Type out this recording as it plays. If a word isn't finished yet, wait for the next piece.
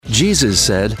Jesus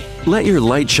said, "Let your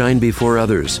light shine before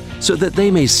others, so that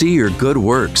they may see your good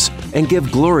works and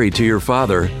give glory to your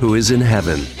Father who is in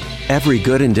heaven." Every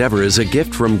good endeavor is a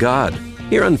gift from God.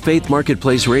 Here on Faith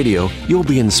Marketplace Radio, you'll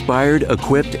be inspired,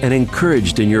 equipped, and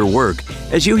encouraged in your work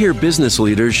as you hear business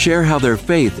leaders share how their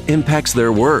faith impacts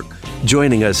their work.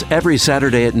 Joining us every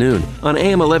Saturday at noon on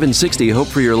AM 1160 Hope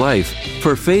for Your Life.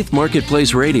 For Faith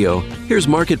Marketplace Radio, here's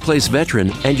Marketplace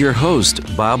veteran and your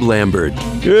host, Bob Lambert.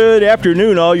 Good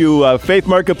afternoon, all you Faith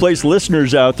Marketplace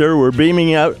listeners out there. We're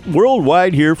beaming out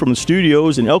worldwide here from the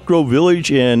studios in Elk Grove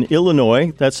Village in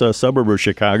Illinois. That's a suburb of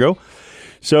Chicago.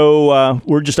 So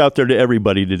we're just out there to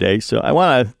everybody today. So I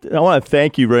want to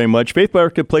thank you very much. Faith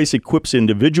Marketplace equips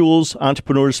individuals,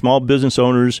 entrepreneurs, small business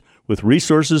owners with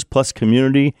resources plus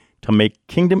community to make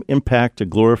kingdom impact to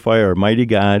glorify our mighty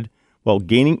God while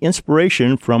gaining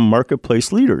inspiration from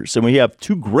marketplace leaders. And we have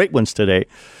two great ones today.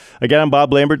 Again, I'm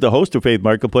Bob Lambert, the host of Faith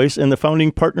Marketplace and the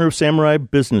founding partner of Samurai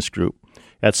Business Group.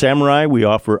 At Samurai, we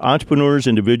offer entrepreneurs,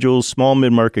 individuals, small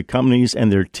mid-market companies,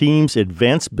 and their teams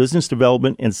advanced business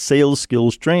development and sales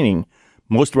skills training.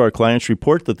 Most of our clients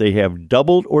report that they have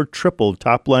doubled or tripled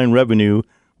top-line revenue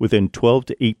within 12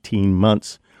 to 18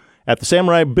 months. At the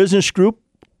Samurai Business Group,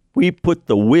 we put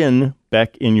the win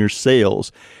back in your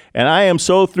sales. And I am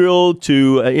so thrilled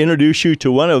to introduce you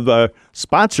to one of our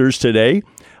sponsors today,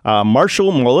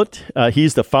 Marshall Mullet.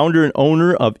 He's the founder and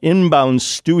owner of Inbound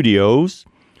Studios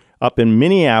up in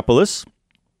Minneapolis.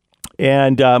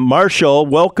 And Marshall,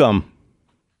 welcome.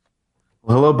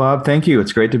 Well, hello, Bob. Thank you.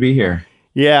 It's great to be here.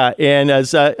 Yeah, and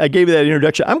as I gave you that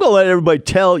introduction, I'm going to let everybody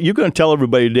you're going to tell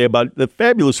everybody today about the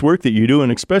fabulous work that you do,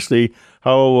 and especially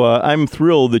how I'm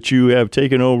thrilled that you have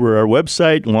taken over our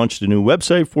website, launched a new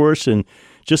website for us, and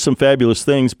just some fabulous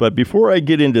things. But before I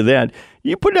get into that,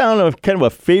 you put down a kind of a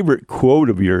favorite quote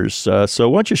of yours. So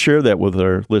why don't you share that with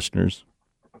our listeners?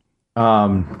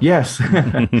 Yes,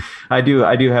 I do.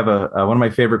 I do have one of my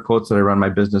favorite quotes that I run my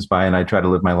business by, and I try to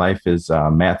live my life is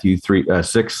Matthew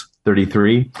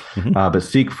 6:33. But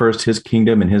seek first His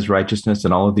kingdom and His righteousness,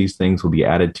 and all of these things will be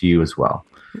added to you as well.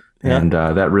 Yeah. And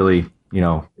that really,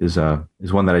 is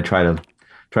one that I try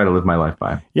to live my life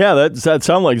by. Yeah, that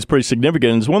sounds like it's pretty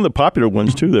significant. It's one of the popular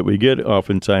ones too that we get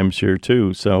oftentimes here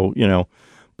too. So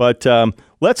but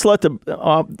let's let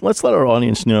our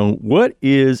audience know, what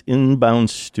is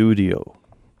Inbound Studio.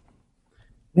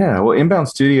 Yeah, well, Inbound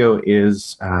Studio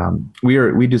is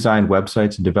we design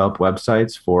websites and develop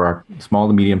websites for our small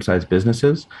to medium sized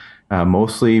businesses,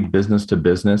 mostly business to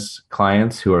business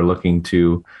clients who are looking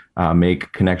to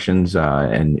make connections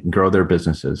and grow their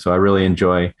businesses. So I really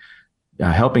enjoy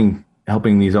helping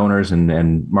these owners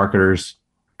and marketers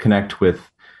connect with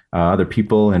other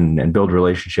people and build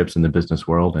relationships in the business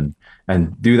world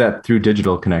and do that through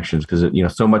digital connections, because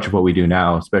so much of what we do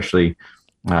now, especially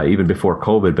even before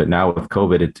COVID, but now with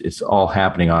COVID, it's all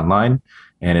happening online,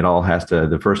 and it all has to,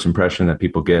 the first impression that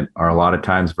people get are a lot of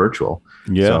times virtual.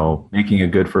 Yeah. So making a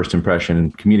good first impression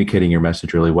and communicating your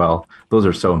message really well, those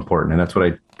are so important. And that's what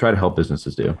I try to help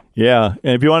businesses do. Yeah.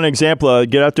 And if you want an example,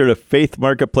 get out there to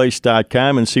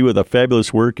faithmarketplace.com and see what the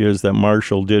fabulous work is that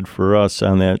Marshall did for us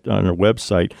on our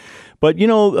website. But,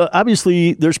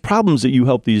 obviously there's problems that you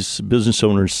help these business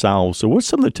owners solve. So what's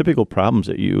some of the typical problems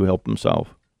that you help them solve?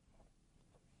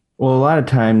 Well, a lot of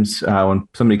times when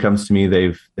somebody comes to me,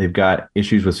 they've got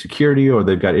issues with security, or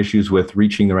they've got issues with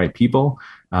reaching the right people.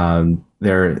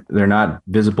 They're not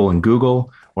visible in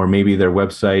Google, or maybe their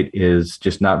website is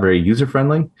just not very user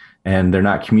friendly, and they're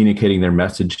not communicating their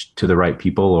message to the right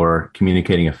people or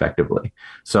communicating effectively.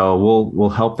 So we'll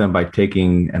help them by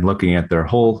taking and looking at their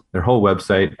whole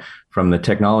website, from the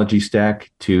technology stack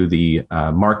to the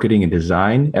marketing and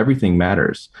design. Everything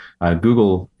matters.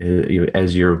 Google,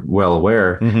 as you're well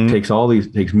aware, takes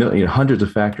hundreds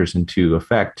of factors into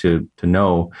effect to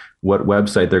know what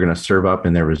website they're going to serve up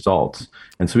in their results.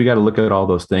 And so we got to look at all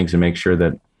those things and make sure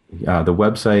that the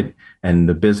website and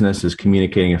the business is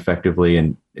communicating effectively,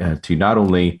 and to not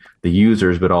only the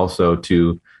users, but also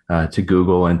to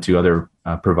Google and to other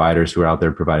providers who are out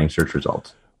there providing search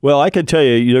results. Well, I can tell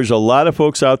you, there's a lot of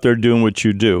folks out there doing what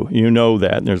you do. You know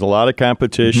that. And there's a lot of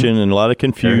competition and a lot of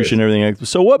confusion and everything.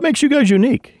 So what makes you guys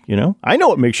unique? I know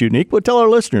what makes you unique, but tell our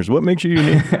listeners, what makes you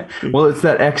unique? Well, it's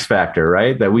that X factor,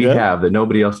 right, that we have that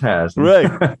nobody else has.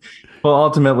 Right. Well,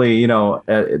 ultimately,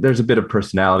 there's a bit of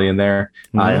personality in there.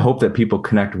 I hope that people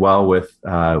connect well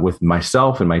with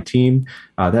myself and my team.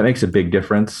 That makes a big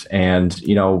difference. And,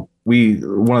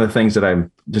 one of the things that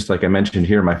I'm, just like I mentioned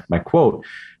here, my quote,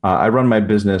 I run my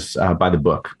business by the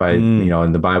book,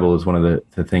 and the Bible is one of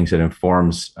the things that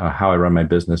informs how I run my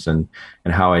business and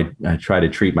how I try to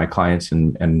treat my clients,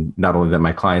 and not only that,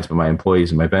 my clients, but my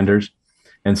employees and my vendors.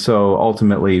 And so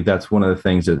ultimately, that's one of the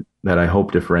things that I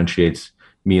hope differentiates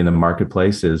me in the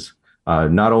marketplace is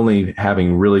not only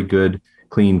having really good,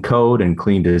 clean code and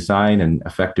clean design and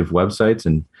effective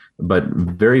websites, but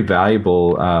very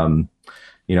valuable.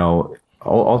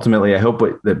 Ultimately, I hope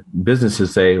that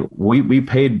businesses say we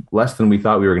paid less than we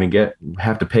thought we were going to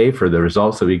have to pay for the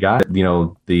results that we got.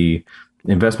 The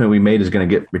investment we made is going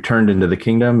to get returned into the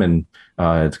kingdom, and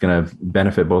it's going to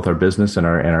benefit both our business and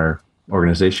our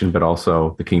organization, but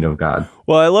also the kingdom of God.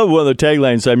 Well, I love one of the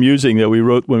taglines I'm using that we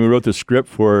wrote when we wrote the script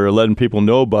for letting people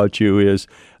know about you is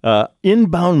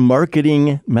inbound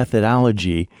marketing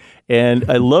methodology. And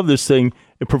I love this thing.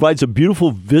 It provides a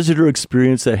beautiful visitor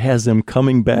experience that has them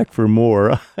coming back for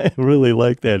more. I really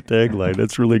like that tagline.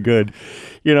 That's really good.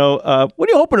 What are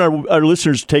you hoping our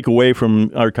listeners take away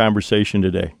from our conversation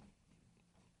today?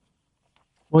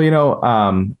 Well,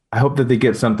 I hope that they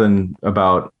get something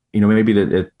about, maybe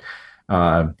that it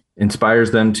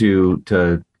inspires them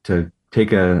to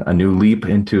take a new leap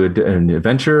into an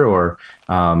adventure, or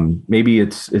maybe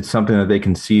it's something that they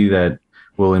can see that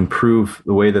will improve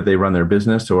the way that they run their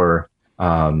business, or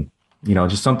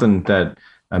just something that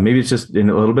maybe it's just a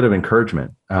little bit of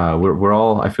encouragement. We're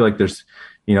all, I feel like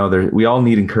we all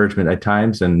need encouragement at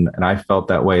times, and I felt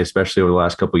that way, especially over the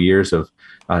last couple of years of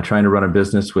trying to run a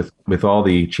business with all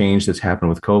the change that's happened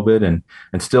with COVID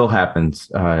and still happens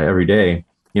every day.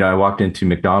 I walked into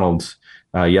McDonald's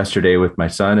yesterday with my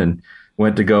son and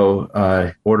went to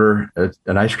go order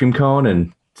an ice cream cone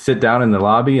and sit down in the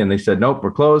lobby, and they said, "Nope,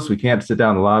 we're closed. We can't sit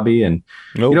down in the lobby." And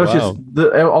it's just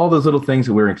all those little things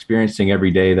that we're experiencing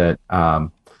every day that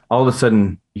all of a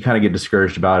sudden you kind of get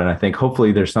discouraged about. And I think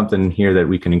hopefully there's something here that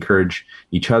we can encourage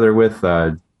each other with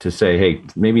to say, hey,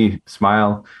 maybe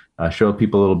smile, show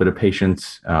people a little bit of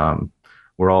patience.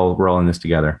 We're all in this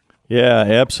together. Yeah,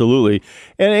 absolutely.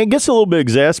 And it gets a little bit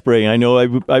exasperating. I know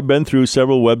I've been through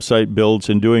several website builds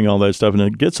and doing all that stuff, and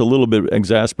it gets a little bit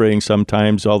exasperating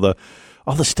sometimes, all the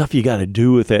stuff you got to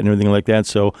do with it and everything like that.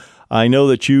 So I know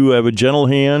that you have a gentle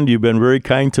hand. You've been very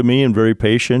kind to me and very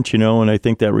patient, and I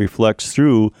think that reflects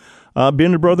through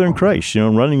being a brother in Christ,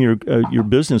 running your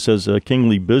business as a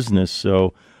kingly business.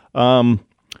 So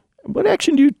what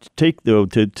action do you take, though,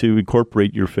 to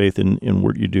incorporate your faith in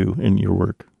what you do in your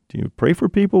work? Do you pray for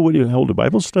people? What do you hold a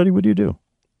Bible study? What do you do?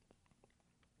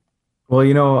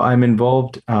 Well, I'm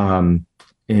involved in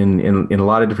a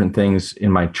lot of different things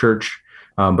in my church,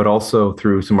 but also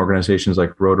through some organizations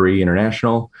like Rotary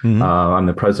International. Mm-hmm. I'm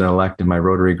the president-elect of my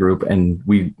Rotary group, and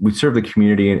we serve the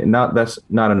community. And that's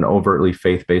not an overtly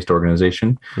faith-based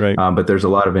organization, right? But there's a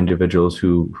lot of individuals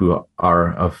who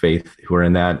are of faith who are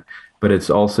in that. But it's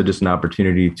also just an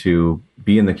opportunity to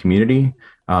be in the community.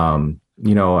 I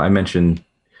mentioned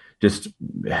just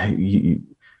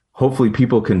hopefully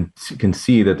people can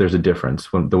see that there's a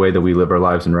difference when the way that we live our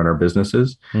lives and run our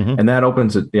businesses. Mm-hmm. And that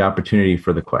opens the opportunity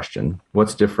for the question,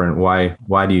 what's different? Why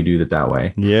do you do it that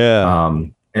way? Yeah.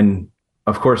 And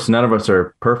of course, none of us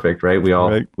are perfect, right?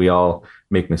 We all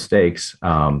make mistakes.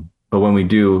 But when we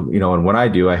do, and when I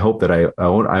do, I hope that I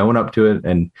own up to it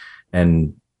and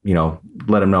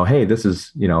let them know, hey, this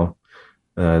is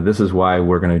why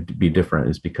we're going to be different,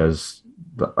 is because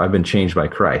I've been changed by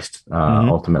Christ.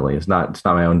 Ultimately, it's not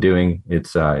my own doing.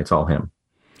 It's all Him.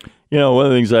 One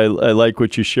of the things I like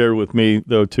what you share with me,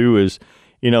 though, too, is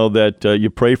that you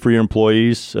pray for your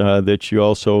employees, that you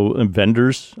also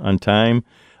vendors on time.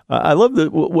 I love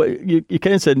that what you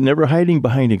kind of said, never hiding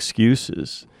behind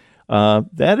excuses.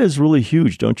 That is really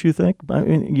huge, don't you think? I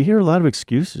mean, you hear a lot of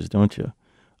excuses, don't you?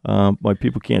 Why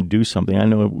people can't do something. I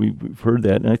know we've heard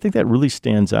that, and I think that really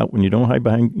stands out when you don't hide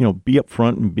behind, be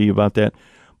upfront and be about that.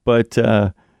 But,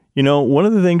 one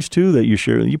of the things, too, that you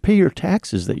share, you pay your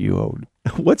taxes that you owed.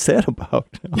 What's that about?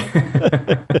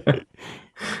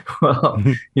 Well,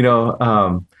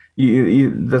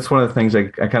 that's one of the things I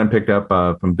kind of picked up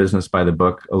from Business by the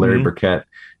Book, Larry Burkett.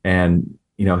 And,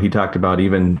 he talked about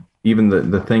even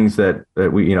the things that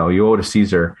we, you owe to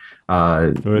Caesar,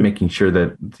 right. Making sure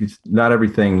that not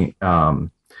everything,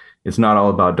 it's not all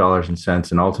about dollars and cents.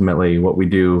 And ultimately what we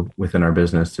do within our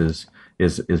business is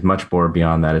much more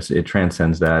beyond that. It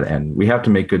transcends that. And we have to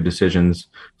make good decisions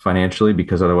financially,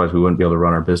 because otherwise we wouldn't be able to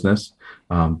run our business.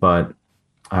 But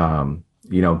doing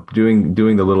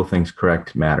the little things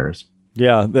correct matters.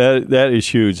 Yeah, that is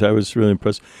huge. I was really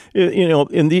impressed.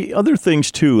 And the other things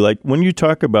too, like when you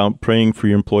talk about praying for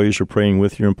your employees or praying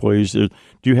with your employees, do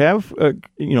you have,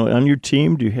 on your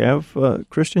team, do you have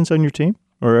Christians on your team,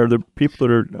 or are there people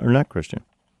that are not Christian?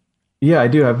 Yeah, I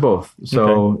do have both.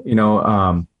 So,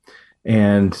 okay.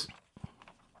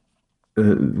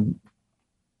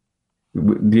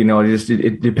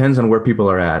 it depends on where people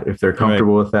are at, if they're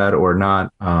comfortable with that or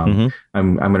not. I'm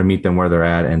going to meet them where they're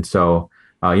at. And so,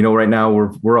 right now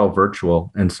we're all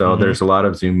virtual. And so there's a lot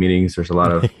of Zoom meetings. There's a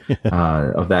lot of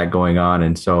that going on.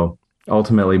 And so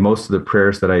ultimately most of the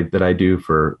prayers that I do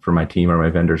for my team or my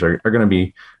vendors are going to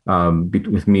be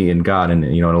with me and God, and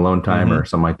in alone time or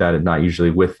something like that, and not usually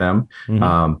with them.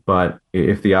 But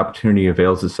if the opportunity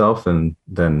avails itself, then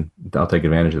I'll take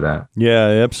advantage of that. Yeah,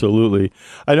 absolutely.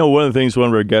 I know one of the things one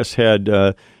of our guests had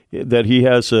that he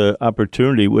has an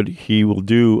opportunity. What he will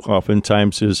do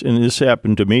oftentimes is, and this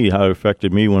happened to me, how it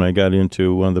affected me when I got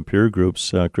into one of the peer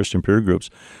groups, Christian peer groups,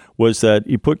 was that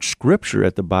he put scripture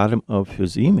at the bottom of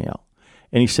his email.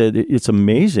 And he said, it's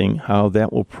amazing how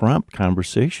that will prompt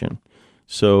conversation.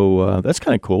 So that's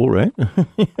kind of cool, right?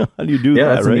 How do you do that?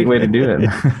 Yeah, that's a neat way to do it.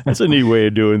 That's a neat way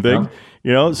of doing things.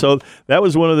 So that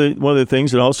was one of the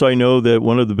things. And also I know that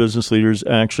one of the business leaders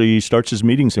actually starts his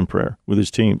meetings in prayer with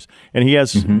his teams. And he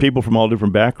has people from all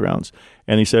different backgrounds.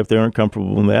 And he said if they aren't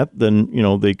comfortable in that, then,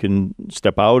 they can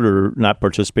step out or not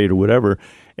participate or whatever.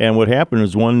 And what happened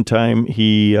was one time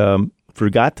he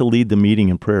forgot to lead the meeting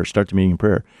in prayer, start the meeting in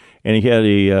prayer. And he had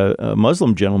a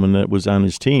Muslim gentleman that was on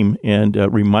his team and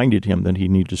reminded him that he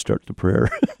needed to start the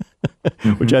prayer,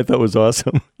 which I thought was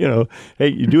awesome. Hey,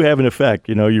 you do have an effect.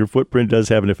 Your footprint does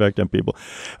have an effect on people.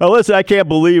 Listen, I can't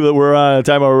believe that we're on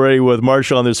time already with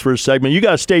Marshall on this first segment. You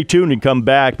got to stay tuned and come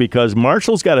back, because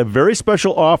Marshall's got a very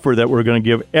special offer that we're going to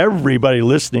give everybody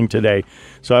listening today.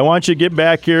 So I want you to get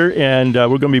back here, and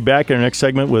we're going to be back in our next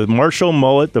segment with Marshall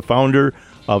Mullet, the founder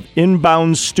of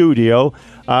Inbound Studio.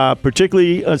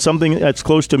 Particularly something that's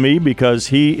close to me, because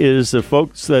he is the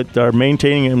folks that are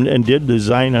maintaining and did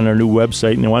design on our new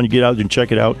website, and I want you to get out and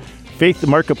check it out,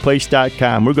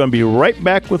 faithmarketplace.com. We're going to be right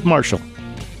back with Marshall.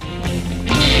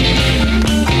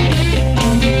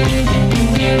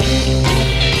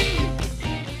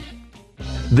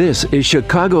 This is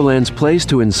Chicagoland's place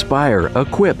to inspire,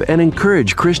 equip, and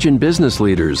encourage Christian business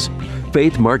leaders.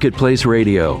 Faith Marketplace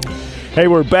Radio. Hey,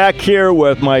 we're back here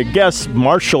with my guest,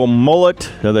 Marshall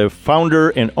Mullet, the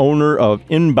founder and owner of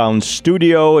Inbound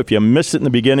Studio. If you missed it in the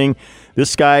beginning,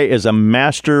 this guy is a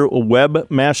master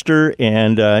webmaster,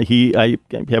 and I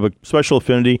have a special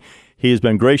affinity. He has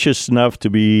been gracious enough to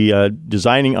be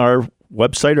designing our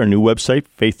website, our new website,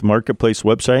 Faith Marketplace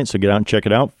website. So get out and check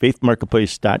it out,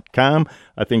 faithmarketplace.com.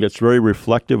 I think it's very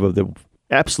reflective of the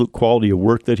absolute quality of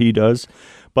work that he does.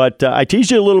 But I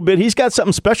teased you a little bit. He's got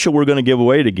something special we're going to give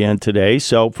away again today.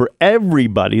 So for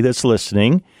everybody that's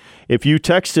listening, if you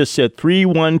text us at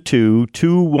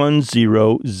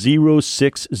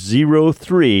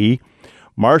 312-210-0603,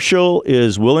 Marshall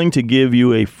is willing to give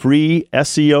you a free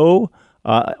SEO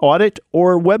audit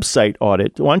or website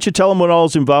audit. Why don't you tell them what all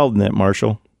is involved in that,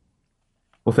 Marshall?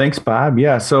 Well, thanks, Bob.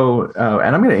 Yeah. So,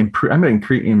 and I'm going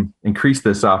to increase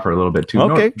this offer a little bit too.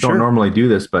 Okay, don't normally do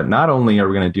this, but not only are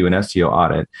we going to do an SEO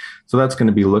audit, so that's going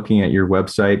to be looking at your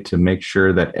website to make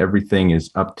sure that everything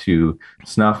is up to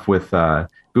snuff with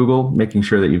Google, making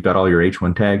sure that you've got all your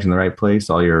H1 tags in the right place,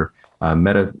 all your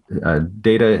meta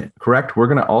data correct. We're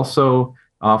going to also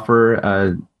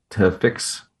offer to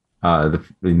fix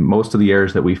most of the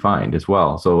errors that we find as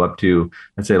well. So up to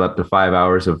 5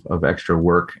 hours of extra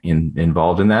work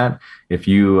involved in that. If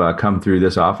you come through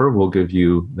this offer, we'll give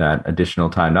you that additional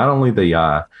time, not only the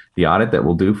audit that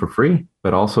we'll do for free,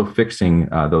 but also fixing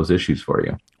those issues for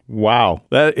you. Wow,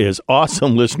 that is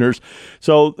awesome, listeners.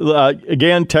 So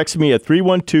again, text me at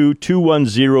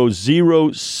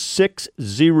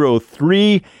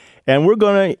 312-210-0603, and we're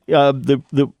going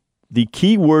to the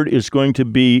key word is going to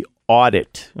be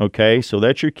audit. Okay, so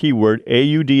that's your keyword,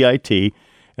 AUDIT.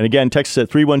 And again, text us at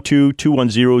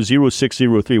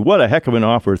 312-210-0603. What a heck of an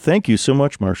offer. Thank you so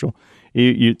much, Marshall.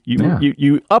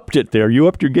 You upped it there. You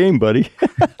upped your game, buddy.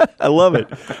 I love it.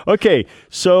 Okay,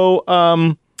 so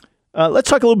let's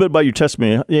talk a little bit about your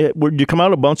testimony. Did you come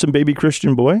out a bouncing baby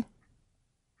Christian boy?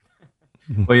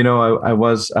 Well, I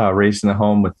was raised in a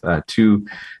home with two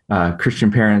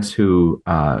Christian parents who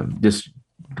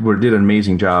did an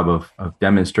amazing job of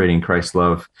demonstrating Christ's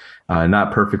love,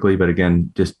 not perfectly, but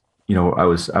again, just, I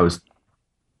was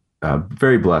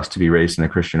very blessed to be raised in a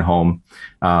Christian home,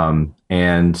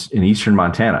 and in eastern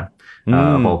Montana,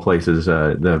 of all places,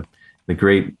 the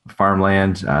great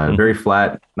farmland, very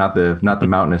flat, not the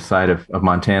mountainous side of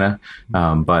Montana,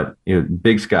 but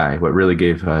Big Sky, what really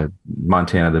gave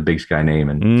Montana the Big Sky name,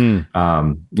 and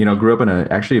grew up in a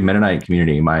Mennonite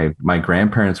community. My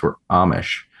grandparents were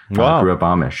Amish. Wow. Grew up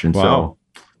Amish, and so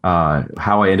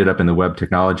how I ended up in the web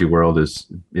technology world is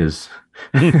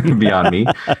beyond me.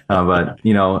 But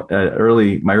my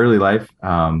early life,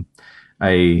 I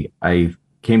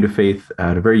came to faith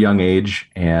at a very young age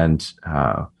and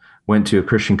went to a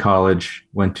Christian college,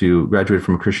 graduated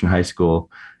from a Christian high school,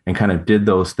 and kind of did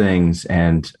those things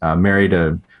and married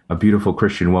a beautiful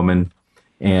Christian woman.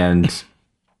 And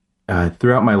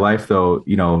throughout my life, though,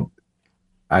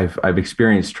 I've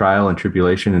experienced trial and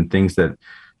tribulation and things that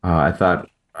I thought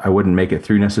I wouldn't make it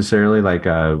through necessarily. Like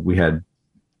we had,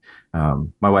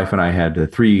 my wife and I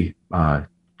had 3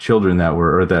 children that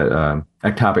were,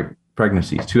 ectopic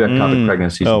pregnancies, 2 ectopic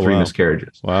pregnancies and 3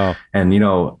 miscarriages. Wow. And,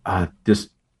 just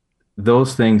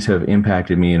those things have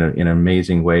impacted me in an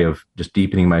amazing way of just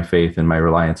deepening my faith and my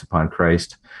reliance upon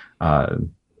Christ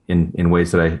in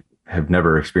ways that I have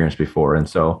never experienced before. And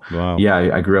so,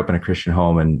 I grew up in a Christian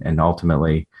home and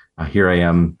ultimately here I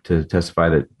am to testify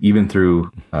that even through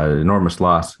enormous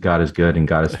loss, God is good and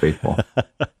God is faithful.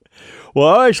 Well,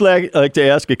 I actually like to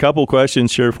ask a couple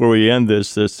questions here before we end this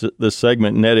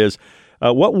segment, and that is,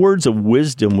 what words of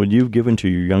wisdom would you have given to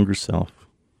your younger self?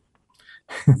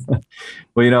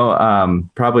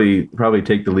 Well, probably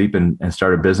take the leap and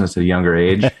start a business at a younger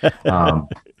age.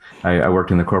 I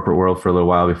worked in the corporate world for a little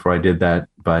while before I did that,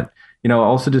 but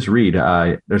also just read.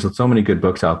 There's so many good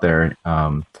books out there,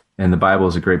 and the Bible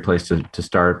is a great place to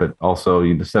start. But also,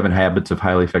 the 7 Habits of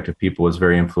Highly Effective People was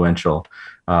very influential.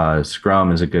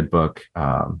 Scrum is a good book.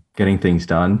 Getting Things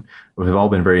Done have all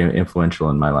been very influential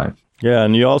in my life. Yeah,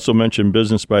 and you also mentioned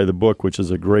Business by the Book, which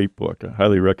is a great book. I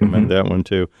highly recommend that one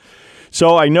too.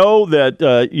 So I know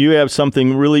that you have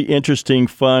something really interesting,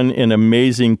 fun, and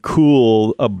amazing,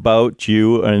 cool about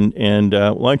you, and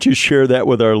why don't you share that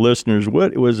with our listeners?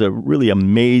 What was a really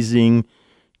amazing,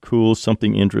 cool,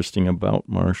 something interesting about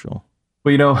Marshall?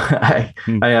 Well,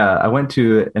 I went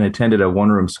to and attended a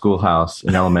one-room schoolhouse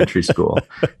in elementary school,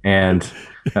 and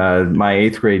my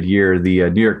 8th grade year, the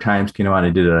New York Times came on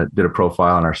and did a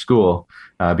profile on our school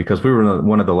because we were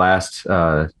one of the last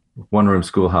one-room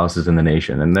schoolhouses in the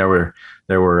nation, and there were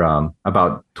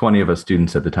about 20 of us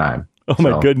students at the time. Oh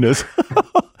my goodness!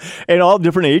 And all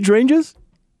different age ranges.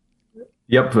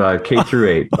 Yep, K through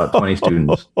 8, about 20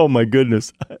 students. Oh my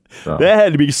goodness, so. That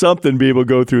had to be something to be able to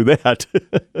go through that.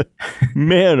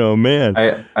 Man, oh man!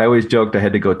 I always joked I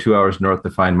had to go 2 hours north to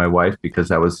find my wife because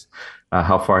that was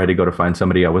how far I had to go to find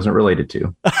somebody I wasn't related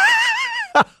to.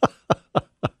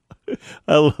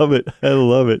 I love it. I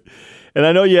love it. And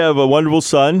I know you have a wonderful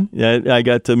son. I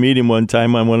got to meet him one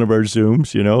time on one of our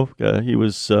Zooms. He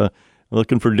was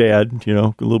looking for Dad.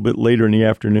 A little bit later in the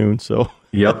afternoon. So.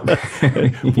 Yep.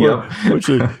 Yep.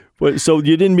 So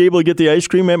you didn't be able to get the ice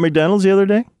cream at McDonald's the other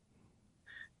day?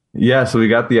 Yeah. So we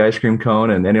got the ice cream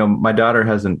cone, and my daughter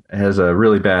has a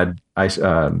really bad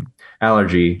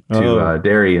allergy to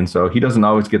dairy, and so he doesn't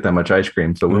always get that much ice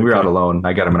cream. So when we were out alone,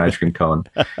 I got him an ice cream cone,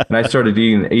 and I started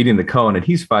eating the cone, and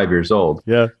he's 5 years old.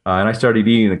 Yeah. And I started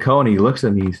eating the cone. And he looks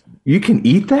at me. You can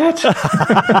eat that?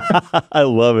 I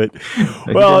love it. I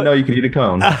didn't know you could eat a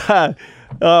cone.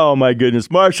 Oh, my goodness.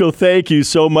 Marshall, thank you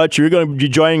so much. You're going to be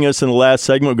joining us in the last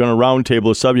segment. We're going to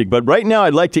roundtable a subject. But right now,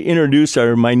 I'd like to introduce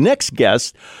my next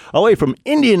guest, all the way from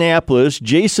Indianapolis,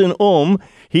 Jason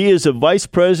He is a Vice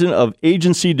President of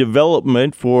Agency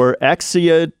Development for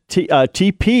Axia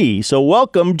TP. So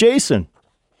welcome, Jason.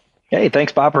 Hey,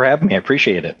 thanks, Bob, for having me. I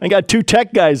appreciate it. I got 2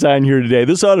 tech guys on here today.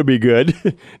 This ought to be good.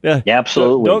 Yeah,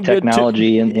 absolutely. Don't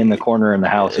Technology in the corner in the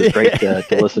house is great to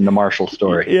listen to Marshall's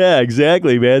story. Yeah,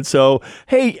 exactly, man. So,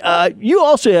 hey, you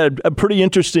also had a pretty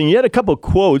interesting, you had a couple of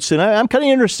quotes, and I'm kind of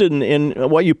interested in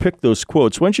why you picked those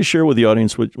quotes. Why don't you share with the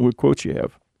audience what quotes you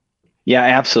have? Yeah,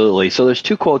 absolutely. So there's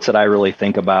 2 quotes that I really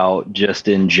think about just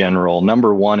in general.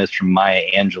 Number 1 is from Maya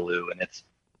Angelou, and it's,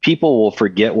 people will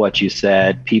forget what you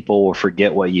said, people will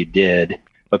forget what you did,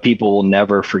 but people will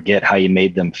never forget how you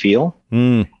made them feel.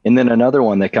 And then another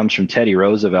one that comes from Teddy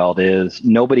Roosevelt is,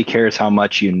 nobody cares how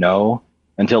much you know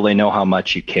until they know how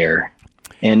much you care.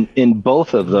 And in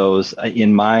both of those,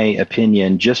 in my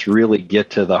opinion, just really get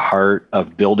to the heart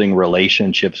of building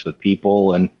relationships with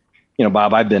people. And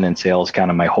Bob, I've been in sales kind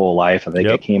of my whole life. I think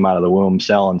I came out of the womb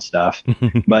selling stuff,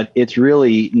 but it's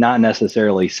really not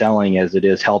necessarily selling as it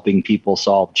is helping people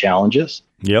solve challenges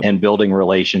and building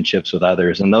relationships with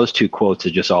others. And those 2 quotes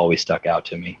have just always stuck out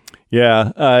to me.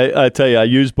 Yeah, I tell you, I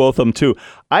use both of them too.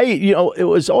 It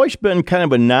was always been kind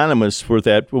of anonymous for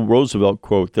that Roosevelt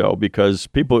quote though, because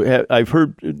I've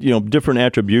heard, different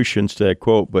attributions to that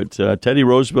quote, but Teddy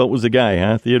Roosevelt was the guy,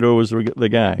 huh? Theodore was the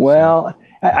guy. Well,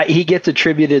 he gets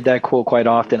attributed that quote quite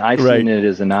often. I've seen it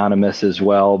as anonymous as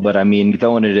well, but I mean,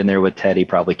 throwing it in there with Teddy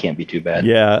probably can't be too bad.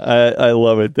 Yeah, I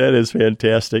love it. That is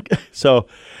fantastic. So,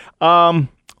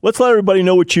 let's let everybody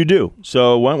know what you do.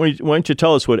 So why don't you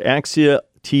tell us what Axia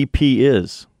TP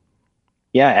is?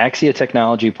 Yeah, Axia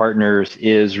Technology Partners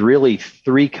is really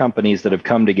three companies that have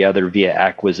come together via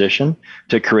acquisition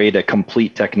to create a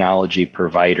complete technology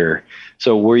provider.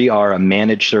 So we are a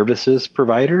managed services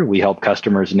provider. We help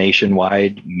customers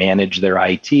nationwide manage their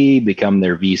IT, become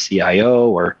their VCIO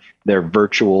or their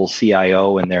virtual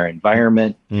CIO in their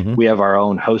environment. Mm-hmm. We have our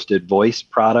own hosted voice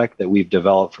product that we've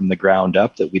developed from the ground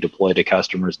up that we deploy to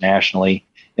customers nationally.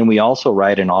 And we also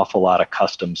write an awful lot of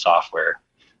custom software.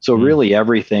 So really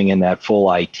everything in that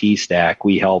full IT stack,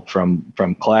 we help from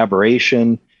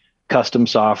collaboration, custom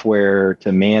software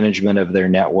to management of their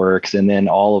networks, and then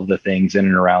all of the things in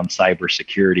and around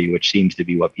cybersecurity, which seems to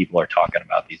be what people are talking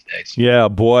about these days. Yeah,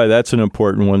 boy, that's an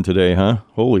important one today, huh?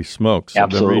 Holy smokes.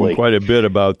 Absolutely. I've been reading quite a bit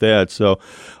about that. So,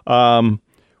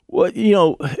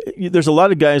 well, there's a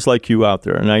lot of guys like you out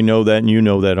there, and I know that, and you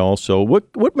know that also. What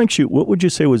would you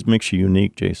say makes you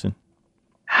unique, Jason?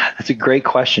 That's a great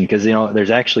question because, there's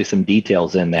actually some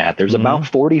details in that. There's about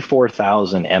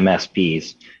 44,000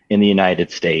 MSPs in the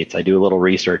United States. I do a little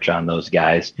research on those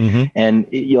guys. And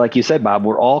like you said, Bob,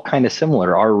 we're all kind of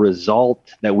similar. Our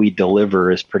result that we deliver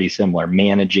is pretty similar,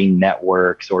 managing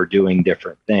networks or doing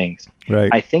different things. Right.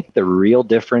 I think the real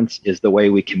difference is the way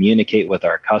we communicate with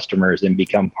our customers and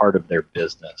become part of their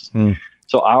business.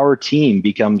 So our team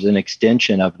becomes an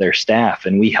extension of their staff,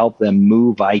 and we help them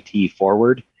move IT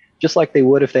forward. Just like they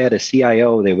would if they had a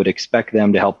CIO, they would expect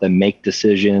them to help them make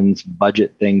decisions,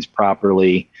 budget things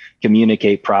properly,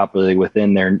 communicate properly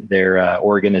within their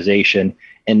organization,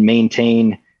 and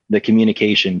maintain the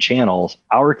communication channels.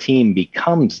 Our team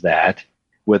becomes that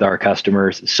with our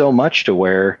customers, so much to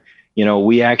where,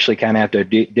 we actually kind of have to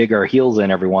dig our heels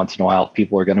in every once in a while. If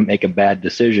people are going to make a bad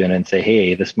decision and say,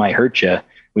 hey, this might hurt you,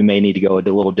 we may need to go a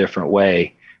little different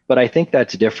way. But I think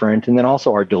that's different. And then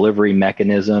also our delivery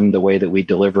mechanism, the way that we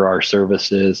deliver our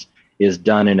services is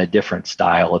done in a different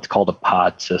style. It's called a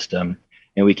pod system.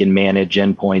 And we can manage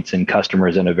endpoints and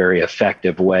customers in a very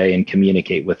effective way and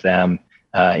communicate with them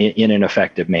in an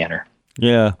effective manner.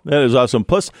 Yeah, that is awesome.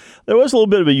 Plus, there was a little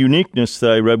bit of a uniqueness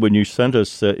that I read when you sent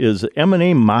us is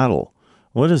M&A model.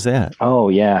 What is that? Oh,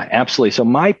 yeah, absolutely. So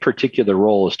my particular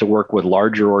role is to work with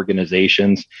larger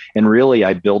organizations, and really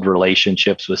I build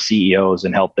relationships with CEOs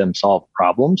and help them solve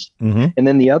problems. And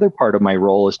then the other part of my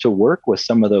role is to work with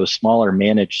some of those smaller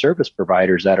managed service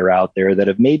providers that are out there that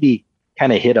have maybe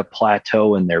kind of hit a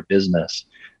plateau in their business.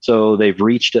 So they've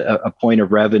reached a point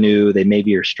of revenue. They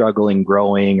maybe are struggling,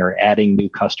 growing, or adding new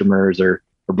customers or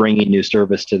bringing new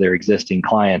service to their existing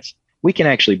clients. We can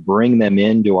actually bring them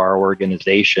into our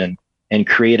organization and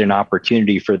create an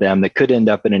opportunity for them that could end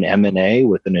up in an M&A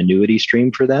with an annuity stream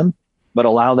for them, but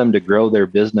allow them to grow their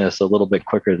business a little bit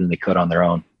quicker than they could on their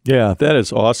own. Yeah, that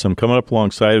is awesome. Coming up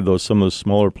alongside of some of those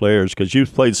smaller players, because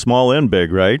you've played small and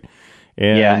big, right?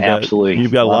 And, yeah, absolutely.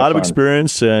 You've got a lot of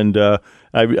experience, and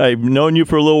I've known you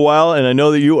for a little while, and I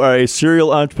know that you are a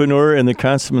serial entrepreneur and the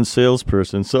consummate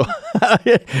salesperson. So,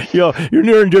 you're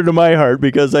near and dear to my heart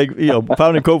because I,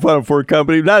 co-founded for a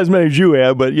company, not as many as you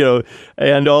have, but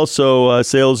and also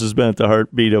sales has been at the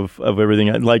heartbeat of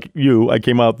everything. Like you, I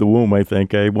came out the womb. I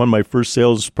think I won my first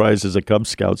sales prize as a Cub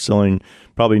Scout selling.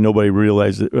 Probably nobody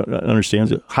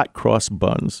understands it. Hot cross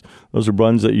buns. Those are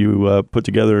buns that you put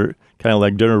together, kind of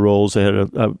like dinner rolls. They had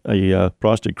a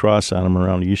frosted cross on them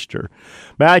around Easter.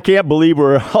 Man, I can't believe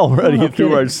we're already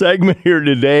through our segment here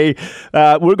today.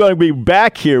 We're going to be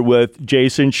back here with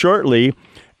Jason shortly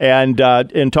and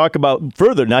talk about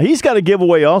further. Now, he's got a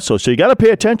giveaway also, so you got to pay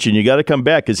attention. You got to come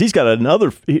back because he's got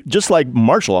another, just like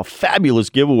Marshall, a fabulous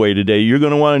giveaway today you're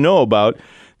going to want to know about.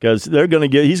 Because he's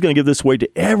going to give this away to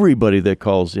everybody that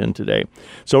calls in today.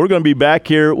 So we're going to be back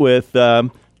here with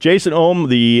Jason Ohm,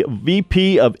 the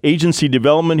VP of Agency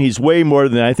Development. He's way more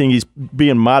than that. I think he's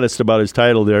being modest about his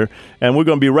title there. And we're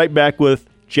going to be right back with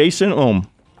Jason Ohm.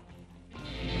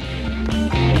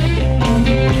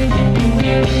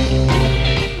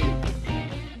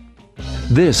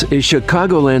 This is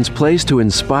Chicagoland's place to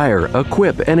inspire,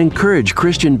 equip, and encourage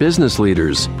Christian business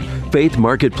leaders. Faith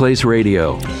Marketplace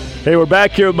Radio. Hey, we're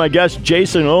back here with my guest,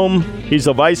 Jason Ohm. He's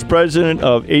the Vice President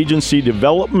of Agency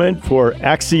Development for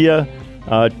Axia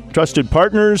Trusted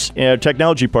Partners,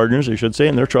 Technology Partners, I should say,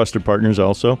 and they're trusted partners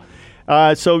also.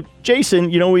 So, Jason,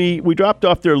 we dropped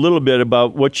off there a little bit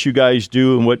about what you guys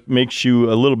do and what makes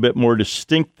you a little bit more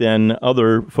distinct than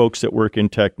other folks that work in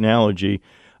technology.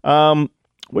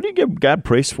 What do you give God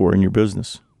praise for in your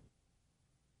business?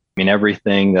 I mean,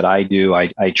 everything that I do,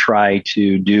 I try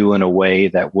to do in a way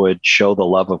that would show the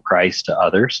love of Christ to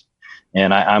others.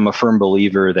 And I'm a firm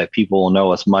believer that people will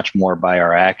know us much more by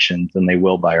our actions than they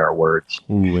will by our words.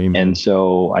 Ooh, amen. And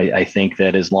so I think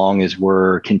that as long as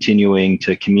we're continuing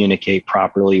to communicate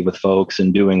properly with folks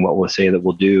and doing what we'll say that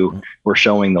we'll do, we're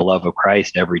showing the love of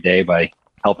Christ every day by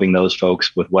helping those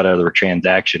folks with whatever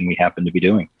transaction we happen to be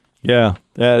doing. Yeah,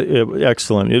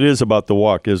 excellent. It is about the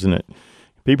walk, isn't it?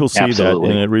 People see Absolutely.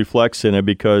 that, and it reflects in it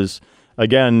because,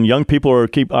 again, young people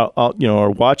are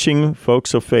watching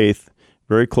folks of faith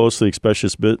very closely, especially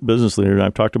as business leaders. And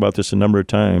I've talked about this a number of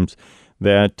times,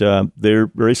 that they're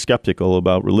very skeptical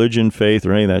about religion, faith,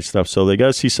 or any of that stuff. So they got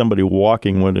to see somebody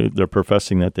walking when they're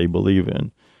professing that they believe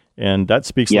in, and that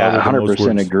speaks. Yeah, louder than most 100%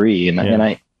 words. agree.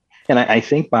 And I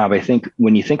think, Bob,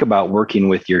 when you think about working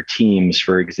with your teams,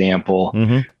 for example,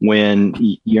 when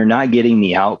you're not getting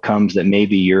the outcomes that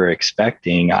maybe you're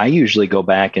expecting, I usually go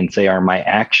back and say, are my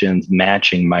actions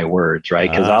matching my words, right?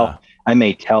 Because I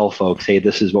may tell folks, hey,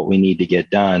 this is what we need to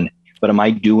get done, but am I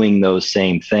doing those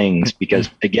same things? Because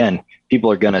again,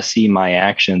 people are going to see my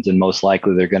actions, and most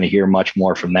likely they're going to hear much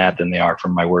more from that than they are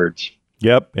from my words.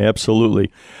 Yep,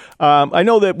 absolutely. I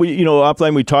know that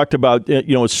offline we talked about,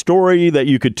 a story that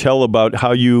you could tell about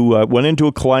how you went into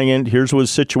a client. Here's what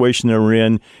situation they were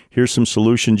in. Here's some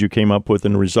solutions you came up with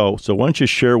and the result. So why don't you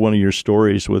share one of your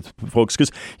stories with folks?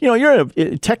 Because,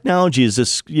 technology is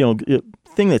this,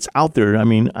 thing that's out there. I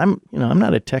mean, I'm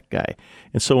not a tech guy.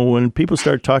 And so when people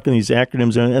start talking these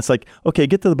acronyms, and it's like, okay,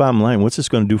 get to the bottom line. What's this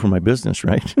going to do for my business,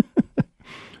 right?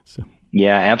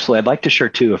 Yeah, absolutely. I'd like to share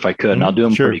two if I could, and I'll do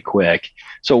them Sure. pretty quick.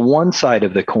 So one side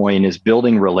of the coin is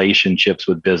building relationships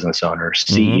with business owners,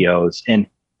 CEOs, and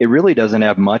it really doesn't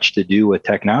have much to do with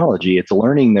technology. It's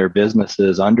learning their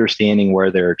businesses, understanding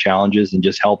where there are challenges, and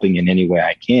just helping in any way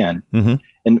I can.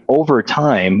 And over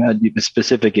time, a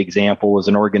specific example was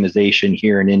an organization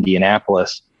here in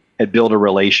Indianapolis had built a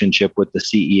relationship with the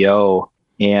CEO.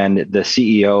 And the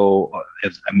CEO,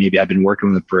 maybe I've been working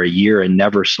with him for a year and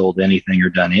never sold anything or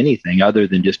done anything other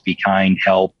than just be kind,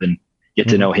 help, and get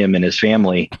to know him and his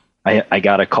family. I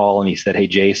got a call and he said, hey,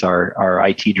 Jace, our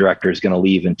IT director is going to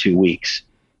leave in 2 weeks.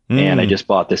 And I just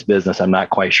bought this business. I'm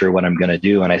not quite sure what I'm going to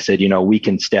do. And I said, we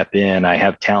can step in. I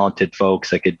have talented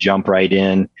folks that could jump right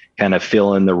in, kind of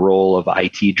fill in the role of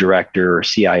IT director or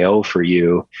CIO for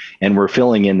you. And we're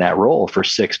filling in that role for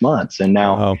 6 months. And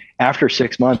now after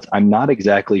 6 months, I'm not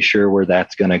exactly sure where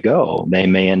that's going to go. They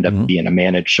may end up being a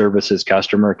managed services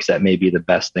customer because that may be the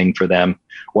best thing for them.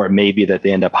 Or it may be that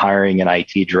they end up hiring an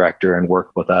IT director and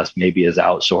work with us, maybe as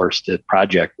outsourced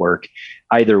project work.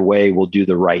 Either way, we'll do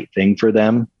the right thing for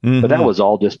them. But that was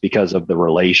all just because of the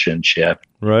relationship.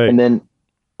 Right. And then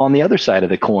on the other side of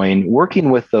the coin, working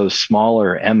with those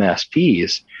smaller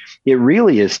MSPs, it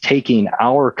really is taking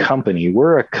our company.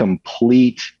 We're a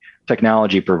complete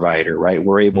technology provider, right?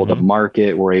 We're able to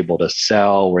market, we're able to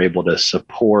sell, we're able to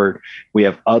support. We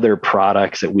have other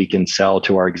products that we can sell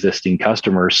to our existing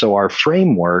customers. So our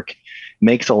framework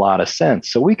makes a lot of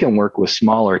sense. So we can work with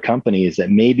smaller companies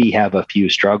that maybe have a few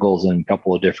struggles in a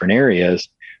couple of different areas,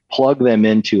 plug them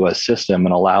into a system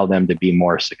and allow them to be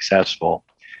more successful.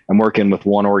 I'm working with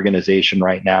one organization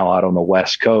right now out on the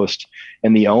West Coast,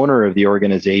 and the owner of the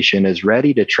organization is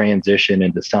ready to transition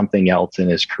into something else in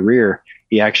his career.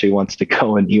 He actually wants to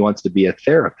go and he wants to be a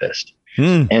therapist.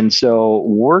 And so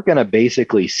we're going to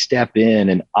basically step in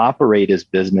and operate his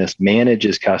business, manage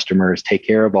his customers, take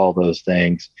care of all those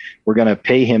things. We're going to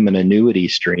pay him an annuity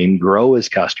stream, grow his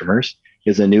customers.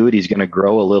 His annuity is going to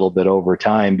grow a little bit over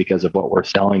time because of what we're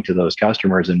selling to those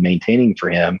customers and maintaining for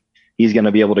him. He's going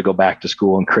to be able to go back to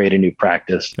school and create a new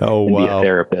practice and be a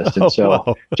therapist. And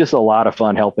so just a lot of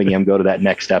fun helping him go to that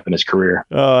next step in his career.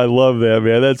 Oh, I love that,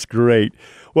 man. That's great.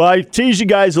 Well, I teased you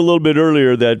guys a little bit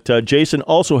earlier that Jason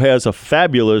also has a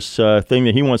fabulous thing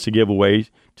that he wants to give away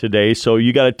today. So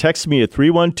you got to text me at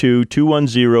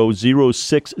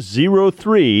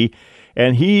 312-210-0603,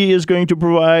 and he is going to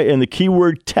provide, and the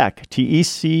keyword tech,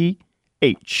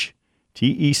 T-E-C-H.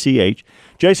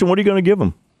 Jason, what are you going to give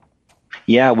him?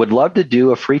 Yeah, I would love to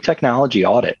do a free technology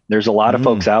audit. There's a lot of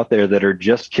folks out there that are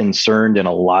just concerned in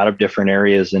a lot of different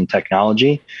areas in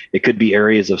technology. It could be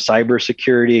areas of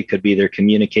cybersecurity. It could be their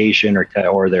communication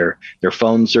or their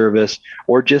phone service,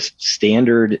 or just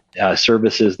standard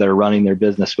services that are running their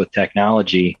business with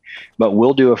technology. But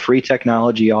we'll do a free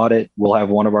technology audit. We'll have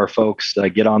one of our folks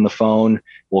get on the phone.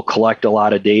 We'll collect a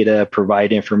lot of data,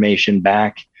 provide information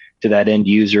back to that end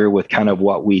user with kind of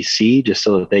what we see, just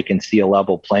so that they can see a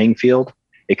level playing field.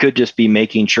 It could just be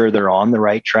making sure they're on the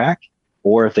right track,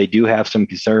 or if they do have some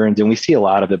concerns, and we see a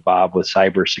lot of it, Bob, with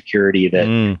cybersecurity,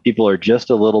 that people are just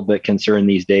a little bit concerned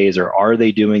these days, or are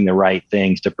they doing the right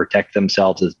things to protect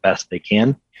themselves as best they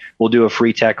can? We'll do a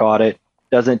free tech audit.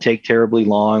 Doesn't take terribly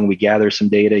long. We gather some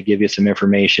data, give you some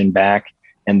information back,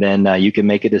 and then you can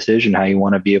make a decision how you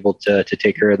want to be able to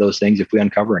take care of those things if we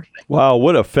uncover anything. Wow,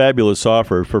 what a fabulous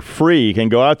offer. For free, you can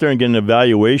go out there and get an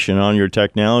evaluation on your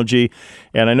technology.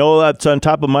 And I know that's on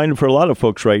top of mind for a lot of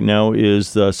folks right now is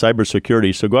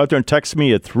cybersecurity. So go out there and text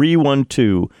me at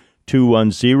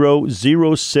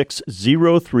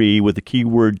 312-210-0603 with the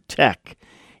keyword tech.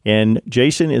 And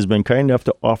Jason has been kind enough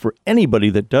to offer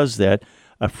anybody that does that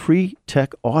a free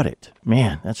tech audit.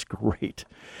 Man, that's great.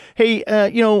 Hey, how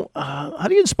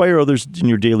do you inspire others in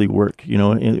your daily work,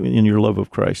 in your love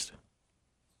of Christ?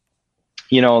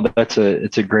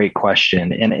 It's a great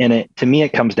question. And to me,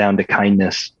 it comes down to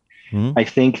kindness. Mm-hmm. I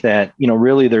think that,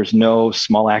 really there's no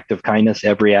small act of kindness.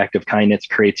 Every act of kindness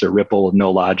creates a ripple of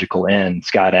no logical end.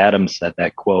 Scott Adams said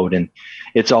that quote, and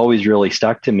it's always really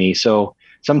stuck to me. So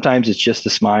sometimes it's just a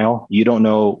smile. You don't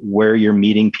know where you're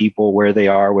meeting people, where they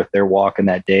are with their walk in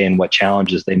that day and what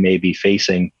challenges they may be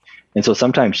facing. And so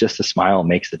sometimes just a smile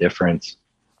makes the difference.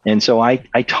 And so I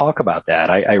talk about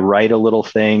that. I write a little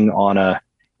thing on a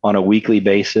weekly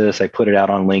basis. I put it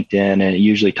out on LinkedIn, and it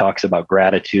usually talks about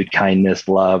gratitude, kindness,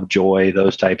 love, joy,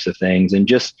 those types of things, and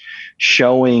just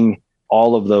showing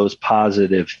all of those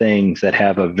positive things that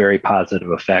have a very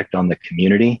positive effect on the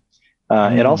community.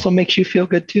 It also makes you feel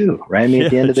good too, right? I mean,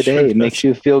 at the end of the day, it makes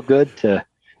you feel good to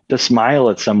smile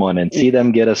at someone and see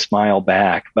them get a smile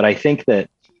back. But I think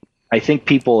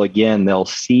people, again, they'll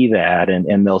see that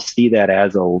and they'll see that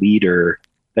as a leader.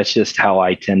 That's just how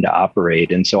I tend to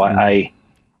operate. And so I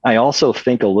also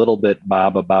think a little bit,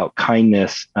 Bob, about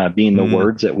kindness being the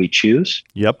words that we choose.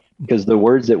 Yep. Because the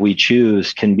words that we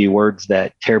choose can be words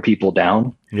that tear people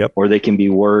down. Yep. Or they can be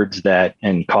words that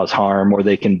cause harm, or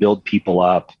they can build people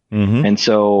up. Mm-hmm. And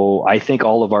so I think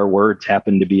all of our words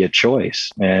happen to be a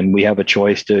choice, and we have a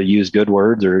choice to use good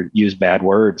words or use bad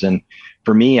words. And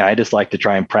for me, I just like to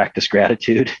try and practice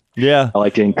gratitude. Yeah. I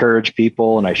like to encourage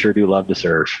people, and I sure do love to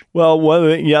serve.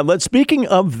 Speaking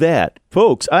of that,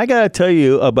 folks, I got to tell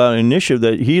you about an initiative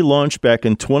that he launched back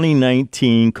in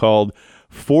 2019 called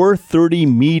 430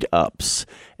 Meetups.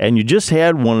 And you just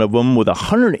had one of them with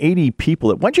 180 people.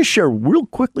 Why don't you share real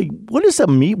quickly, what is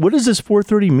this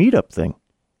 430 Meetup thing?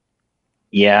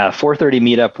 Yeah, 430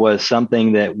 Meetup was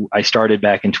something that I started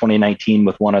back in 2019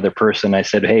 with one other person. I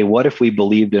said, hey, what if we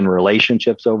believed in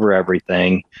relationships over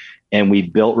everything? And we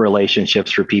built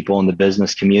relationships for people in the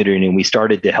business community, and we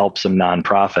started to help some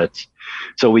nonprofits.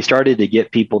 So we started to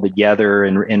get people together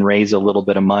and raise a little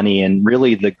bit of money. And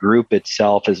really the group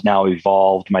itself has now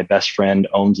evolved. My best friend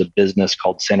owns a business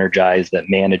called Synergize that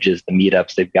manages the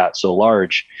meetups. They've got so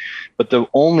large. But the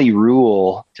only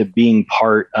rule to being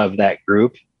part of that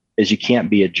group is you can't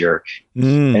be a jerk.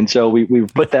 And so we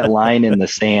put that line in the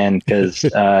sand because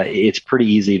it's pretty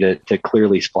easy to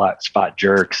clearly spot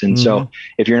jerks. And so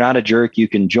if you're not a jerk, you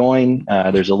can join.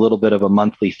 There's a little bit of a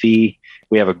monthly fee.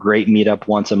 We have a great meetup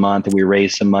once a month, and we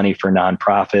raise some money for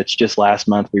nonprofits. Just last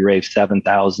month, we raised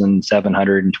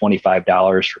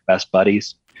 $7,725 for Best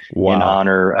Buddies in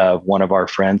honor of one of our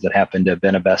friends that happened to have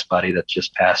been a Best Buddy that's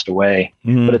just passed away.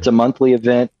 But it's a monthly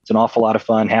event. It's an awful lot of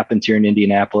fun. Happens here in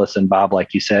Indianapolis. And Bob,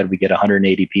 like you said, we get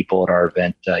 180 people at our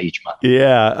event each month.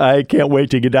 Yeah, I can't wait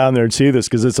to get down there and see this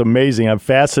because it's amazing. I'm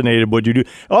fascinated what you do.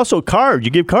 Also, card.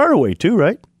 You give card away too,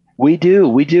 right? We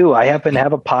do. I happen to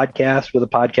have a podcast with a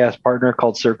podcast partner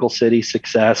called Circle City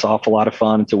Success. Awful lot of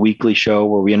fun. It's a weekly show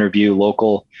where we interview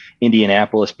local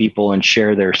Indianapolis people and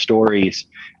share their stories.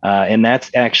 And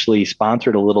that's actually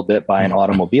sponsored a little bit by an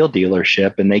automobile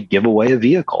dealership, and they give away a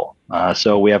vehicle.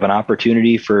 So we have an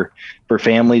opportunity for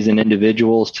families and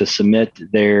individuals to submit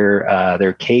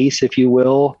their case, if you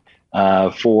will,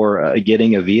 for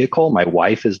getting a vehicle. My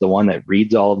wife is the one that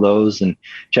reads all of those and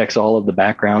checks all of the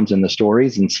backgrounds and the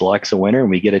stories and selects a winner. And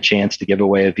we get a chance to give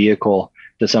away a vehicle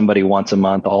to somebody once a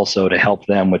month also to help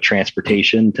them with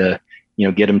transportation to,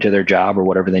 get them to their job or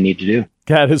whatever they need to do.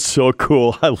 That is so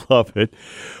cool. I love it.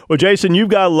 Well, Jason, you've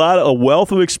got a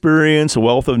wealth of experience, a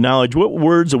wealth of knowledge. What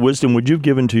words of wisdom would you have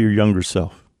given to your younger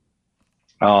self?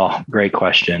 Oh, great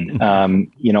question.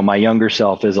 My younger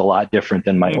self is a lot different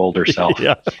than my older self.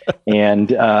 Yeah.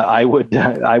 And I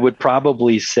would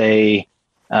probably say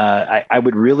I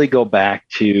would really go back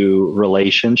to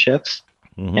relationships.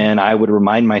 And I would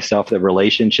remind myself that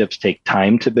relationships take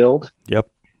time to build. Yep.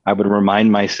 I would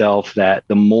remind myself that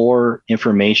the more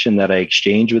information that I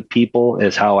exchange with people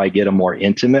is how I get a more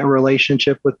intimate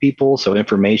relationship with people. So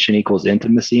information equals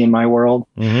intimacy in my world.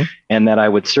 And that I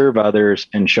would serve others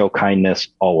and show kindness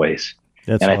always.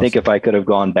 That's and I awesome. think if I could have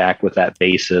gone back with that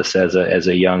basis as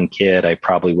a young kid, I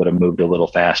probably would have moved a little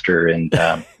faster and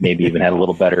maybe even had a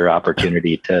little better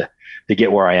opportunity to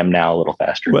get where I am now a little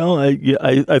faster. Well,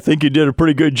 I think you did a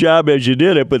pretty good job as you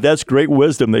did it, but that's great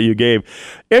wisdom that you gave.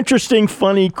 Interesting,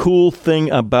 funny, cool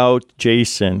thing about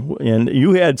Jason. And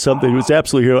you had something that was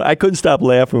absolutely, I couldn't stop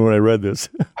laughing when I read this.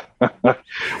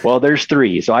 Well, there's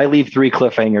 3. So I leave 3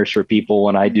 cliffhangers for people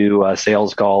when I do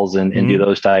sales calls and do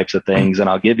those types of things. And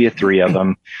I'll give you 3 of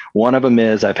them. One of them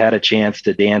is I've had a chance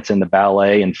to dance in the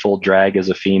ballet in full drag as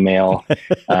a female.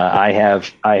 I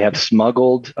have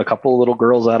smuggled a couple of little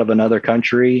girls out of another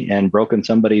country and broken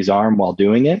somebody's arm while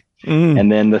doing it.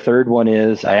 And then the third one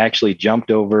is I actually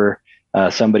jumped over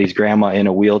somebody's grandma in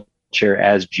a wheelchair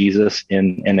as Jesus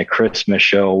in a Christmas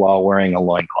show while wearing a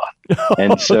loincloth.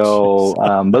 And so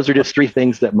those are just 3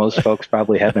 things that most folks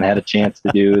probably haven't had a chance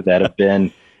to do that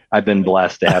I've been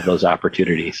blessed to have those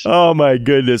opportunities. Oh, my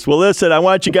goodness. Well, listen, I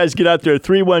want you guys to get out there,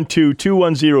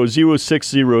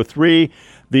 312-210-0603,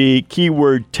 the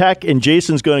keyword tech, and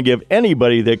Jason's going to give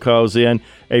anybody that calls in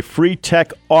a free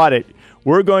tech audit.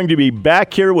 We're going to be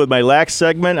back here with my last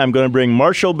segment. I'm going to bring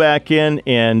Marshall back in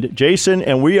and Jason,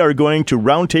 and we are going to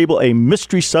roundtable a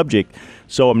mystery subject.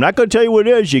 So I'm not going to tell you what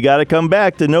it is. You got to come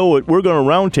back to know what we're going to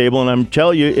roundtable, and I'm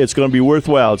telling you it's going to be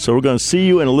worthwhile. So we're going to see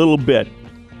you in a little bit.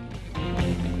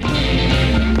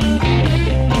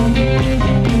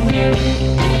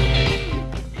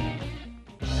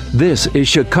 This is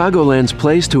Chicagoland's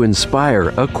place to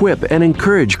inspire, equip, and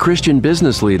encourage Christian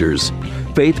business leaders.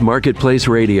 Faith Marketplace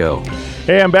Radio.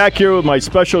 Hey, I'm back here with my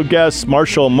special guest,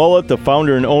 Marshall Mullet, the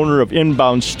founder and owner of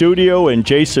Inbound Studio, and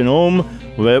Jason Ohm,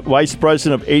 Vice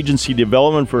President of Agency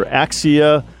Development for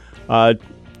Axia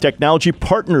Technology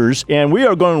Partners. And we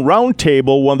are going to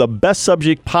roundtable one of the best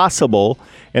subject possible,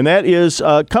 and that is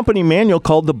a company manual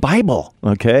called the Bible,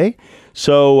 okay?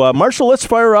 So, Marshall, let's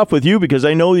fire off with you because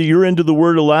I know that you're into the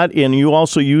Word a lot, and you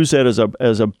also use that as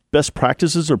a best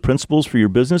practices or principles for your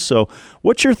business. So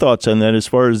what's your thoughts on that as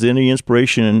far as any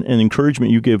inspiration and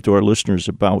encouragement you give to our listeners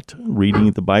about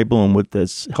reading the Bible and what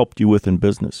that's helped you with in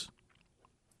business?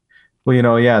 Well,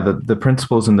 the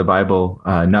principles in the Bible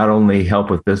not only help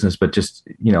with business, but just,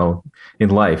 in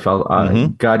life.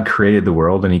 God created the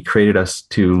world and he created us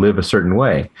to live a certain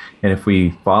way. And if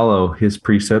we follow his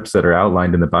precepts that are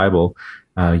outlined in the Bible,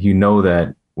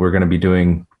 that we're going to be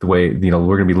doing the way, we're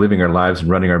going to be living our lives and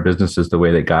running our businesses the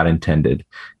way that God intended.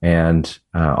 And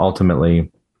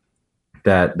ultimately,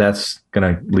 that's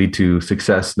going to lead to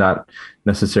success, not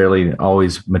necessarily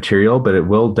always material, but it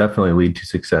will definitely lead to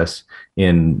success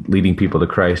in leading people to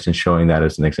Christ and showing that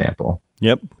as an example.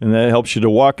 Yep. And that helps you to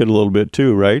walk it a little bit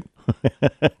too, right?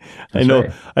 I know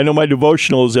my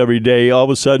devotionals every day, all of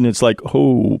a sudden it's like,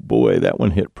 oh boy, that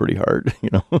one hit pretty hard,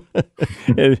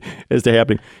 as to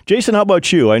happening. Jason, how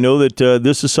about you? I know that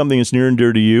this is something that's near and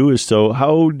dear to you. So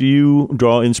how do you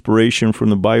draw inspiration from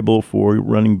the Bible for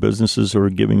running businesses or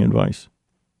giving advice?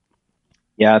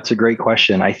 Yeah, it's a great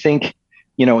question. I think,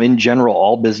 in general,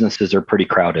 all businesses are pretty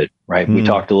crowded, right? We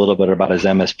talked a little bit about as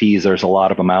MSPs, there's a lot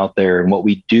of them out there, and what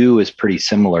we do is pretty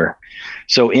similar.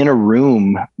 So in a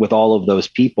room with all of those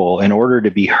people, in order to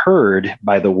be heard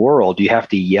by the world, you have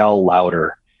to yell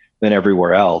louder than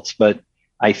everywhere else. But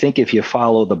I think if you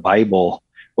follow the Bible,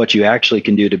 what you actually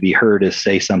can do to be heard is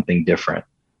say something different.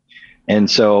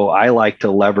 And so I like to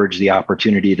leverage the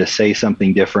opportunity to say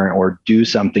something different or do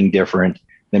something different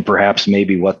than perhaps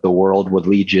maybe what the world would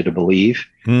lead you to believe.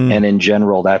 And in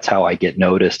general, that's how I get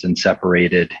noticed and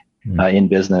separated in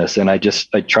business. And I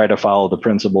try to follow the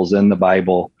principles in the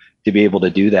Bible to be able to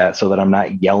do that so that I'm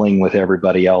not yelling with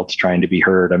everybody else trying to be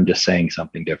heard. I'm just saying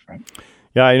something different.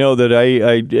 Yeah, I know that I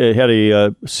had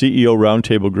a CEO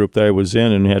roundtable group that I was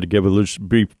in and had to give a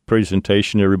brief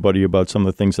presentation to everybody about some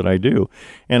of the things that I do.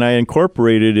 And I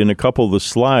incorporated in a couple of the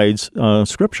slides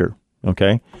scripture,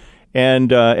 okay?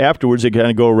 And afterwards, they kind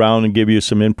of go around and give you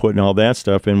some input and all that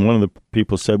stuff. And one of the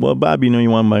people said, well, Bob, you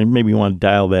want to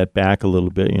dial that back a little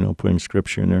bit, putting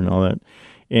scripture in there and all that.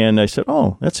 And I said,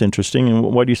 oh, that's interesting. And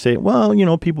why do you say it? Well,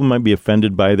 people might be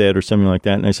offended by that or something like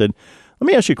that. And I said, let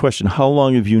me ask you a question. How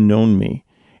long have you known me?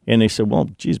 And they said, well,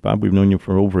 geez, Bob, we've known you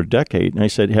for over a decade. And I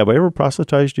said, have I ever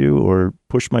proselytized you or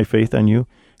pushed my faith on you?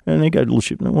 And they got a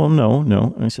little, well, no.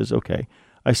 And I says, okay.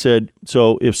 I said,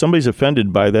 so if somebody's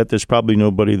offended by that, there's probably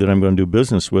nobody that I'm going to do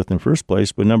business with in the first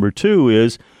place. But number two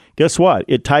is, guess what?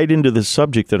 It tied into the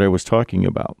subject that I was talking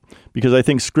about. Because I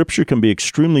think Scripture can be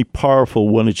extremely powerful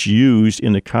when it's used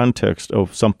in the context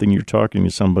of something you're talking to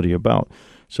somebody about.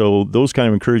 So those kind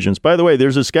of encouragements. By the way,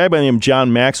 there's this guy by the name of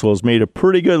John Maxwell who's made a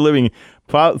pretty good living,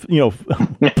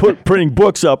 printing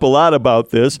books up a lot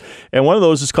about this. And one of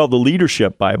those is called the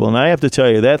Leadership Bible. And I have to tell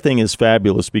you, that thing is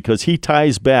fabulous because he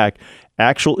ties back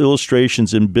actual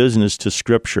illustrations in business to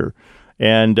Scripture.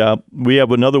 And we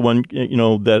have another one,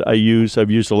 that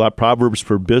I've used a lot, Proverbs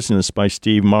for Business by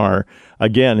Steve Marr.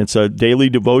 Again, it's a daily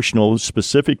devotional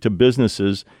specific to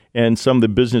businesses and some of the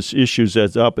business issues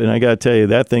that's up. And I got to tell you,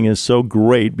 that thing is so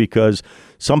great because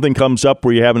something comes up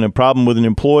where you're having a problem with an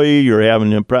employee, you're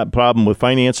having a problem with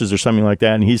finances or something like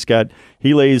that. And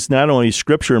he lays not only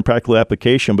scripture and practical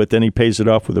application, but then he pays it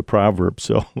off with a proverb.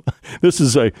 So this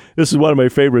is one of my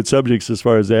favorite subjects as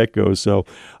far as that goes. So,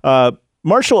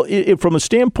 Marshall, from a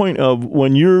standpoint of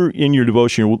when you're in your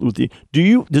devotion,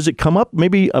 does it come up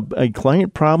maybe a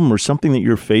client problem or something that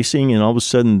you're facing, and all of a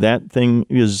sudden that thing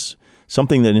is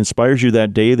something that inspires you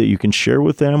that day that you can share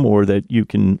with them or that you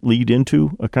can lead into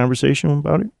a conversation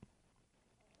about it?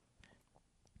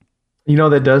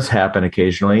 That does happen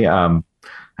occasionally. I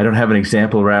don't have an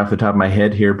example right off the top of my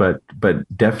head here, but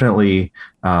definitely,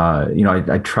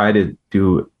 I try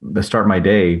to start my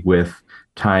day with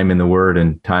time in the Word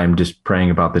and time just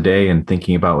praying about the day and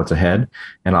thinking about what's ahead.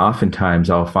 And oftentimes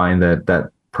I'll find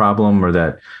that problem or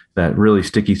that really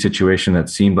sticky situation that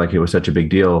seemed like it was such a big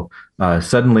deal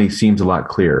suddenly seems a lot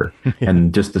clearer.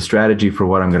 And just the strategy for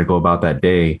what I'm going to go about that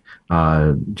day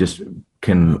just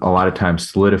can a lot of times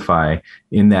solidify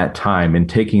in that time, and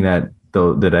taking that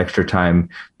extra time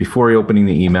before opening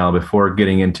the email, before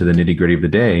getting into the nitty gritty of the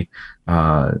day,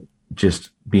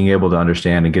 just being able to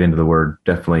understand and get into the Word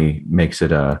definitely makes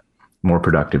it a more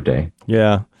productive day.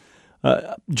 Yeah.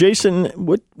 Jason,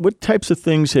 what types of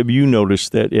things have you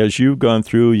noticed that as you've gone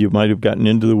through, you might have gotten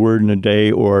into the Word in a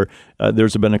day, or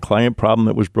there's been a client problem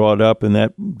that was brought up and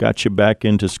that got you back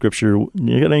into Scripture?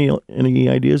 You got any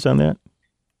ideas on that?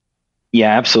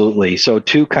 Yeah, absolutely. So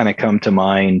two kind of come to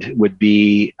mind would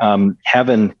be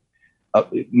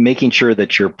making sure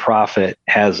that your prophet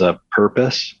has a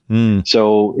purpose.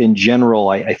 So in general,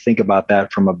 I think about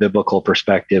that from a biblical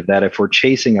perspective, that if we're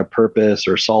chasing a purpose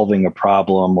or solving a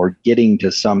problem or getting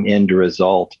to some end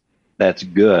result that's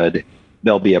good,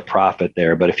 there'll be a prophet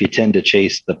there. But if you tend to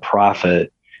chase the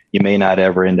prophet, you may not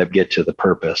ever end up get to the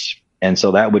purpose. And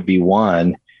so that would be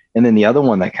one. And then the other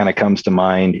one that kind of comes to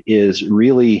mind is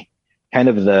really kind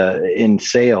of in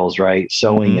sales, right?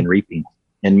 Sowing and reaping.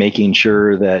 And making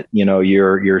sure that,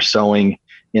 you're sowing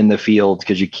in the field,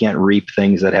 because you can't reap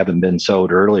things that haven't been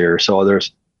sowed earlier. So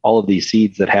there's all of these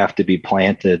seeds that have to be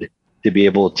planted to be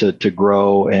able to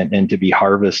grow and to be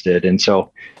harvested. And so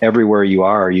everywhere you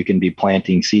are, you can be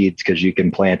planting seeds, because you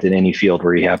can plant in any field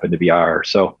where you happen to be are.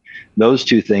 So those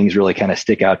two things really kind of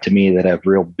stick out to me that have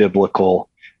real biblical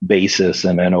basis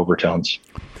and overtones.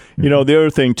 The other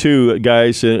thing too,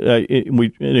 guys,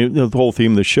 the whole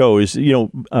theme of the show is,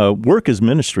 work is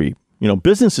ministry.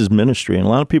 Business is ministry, and a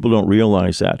lot of people don't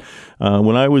realize that.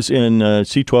 When I was in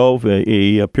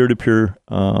C12, a peer-to-peer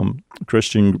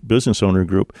Christian business owner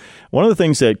group, one of the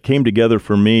things that came together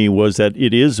for me was that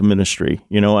it is a ministry,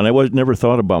 and I never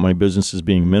thought about my business as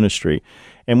being ministry.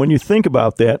 And when you think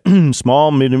about that,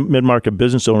 small mid-market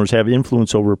business owners have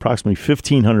influence over approximately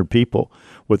 1,500 people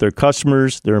with their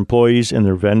customers, their employees, and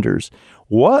their vendors.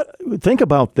 Think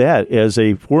about that as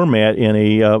a format in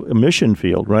a mission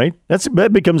field, right?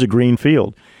 That becomes a green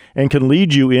field and can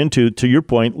lead you into, to your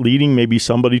point, leading maybe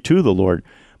somebody to the Lord.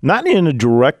 Not in a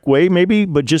direct way, maybe,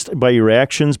 but just by your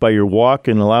actions, by your walk,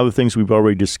 and a lot of the things we've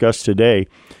already discussed today.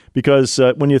 Because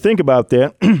when you think about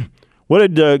that, what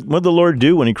did the Lord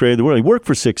do when He created the world? He worked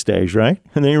for 6 days, right?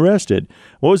 And then He rested.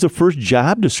 What was the first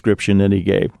job description that He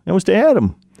gave? That was to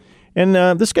Adam. And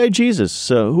this guy, Jesus,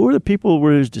 who are the people who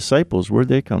were His disciples? Where'd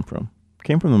they come from?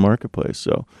 Came from the marketplace.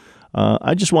 So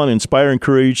I just want to inspire,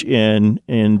 encourage, and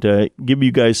give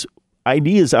you guys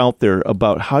ideas out there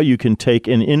about how you can take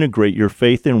and integrate your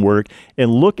faith in work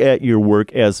and look at your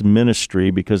work as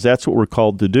ministry, because that's what we're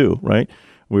called to do, right?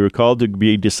 We were called to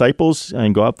be disciples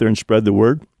and go out there and spread the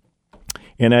word.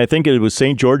 And I think it was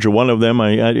St. George or one of them.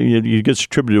 You get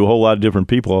attributed to a whole lot of different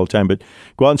people all the time, but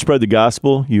go out and spread the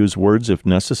gospel, use words if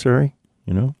necessary,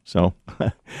 So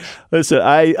listen,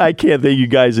 I can't thank you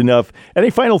guys enough.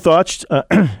 Any final thoughts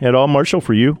at all, Marshall,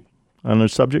 for you on the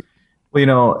subject?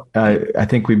 Well, I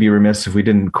think we'd be remiss if we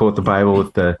didn't quote the Bible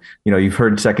with you've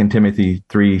heard 2 Timothy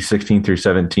 3:16 through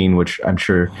 17, which I'm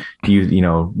sure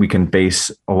we can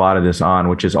base a lot of this on,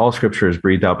 which is all Scripture is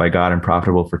breathed out by God and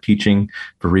profitable for teaching,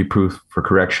 for reproof, for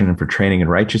correction, and for training in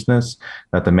righteousness,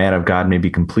 that the man of God may be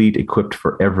complete, equipped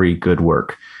for every good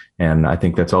work. And I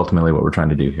think that's ultimately what we're trying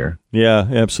to do here. Yeah,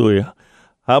 absolutely.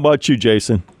 How about you,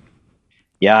 Jason?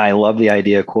 Yeah, I love the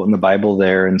idea of quoting the Bible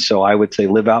there. And so I would say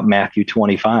live out Matthew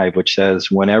 25, which says,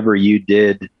 whenever you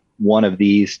did one of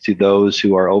these to those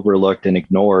who are overlooked and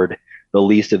ignored, the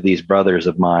least of these brothers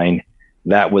of mine,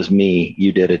 that was me.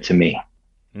 You did it to me.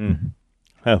 Mm-hmm.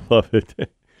 I love it.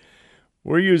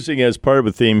 We're using as part of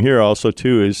a theme here also,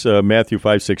 too, is Matthew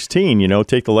 5:16,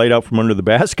 take the light out from under the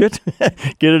basket,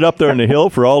 get it up there on the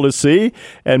hill for all to see,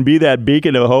 and be that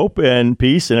beacon of hope and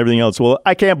peace and everything else. Well,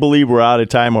 I can't believe we're out of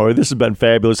time already. This has been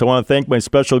fabulous. I want to thank my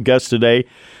special guest today,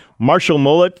 Marshall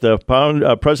Mullet, the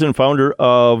president and founder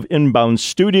of Inbound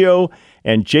Studio,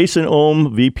 and Jason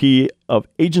Ohm, VP of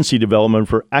Agency Development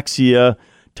for Axia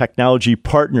Technology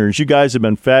Partners. You guys have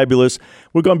been fabulous.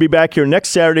 We're going to be back here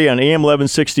next Saturday on AM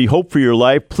 1160, Hope for Your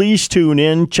Life. Please tune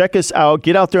in. Check us out.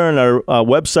 Get out there on our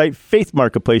website,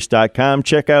 faithmarketplace.com.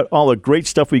 Check out all the great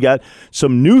stuff we got.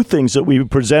 Some new things that we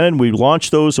presented. We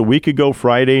launched those a week ago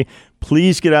Friday.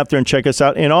 Please get out there and check us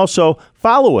out. And also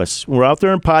follow us. We're out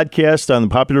there in podcast, on the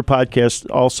popular podcast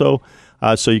also.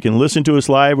 So you can listen to us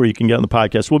live or you can get on the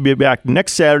podcast. We'll be back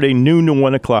next Saturday, noon to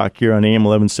 1 o'clock here on AM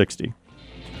 1160.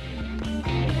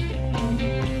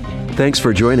 Thanks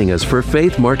for joining us for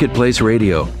Faith Marketplace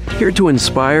Radio, here to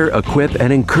inspire, equip,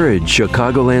 and encourage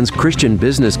Chicagoland's Christian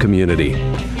business community.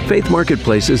 Faith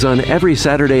Marketplace is on every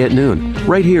Saturday at noon,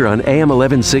 right here on AM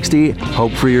 1160,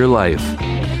 Hope for Your Life.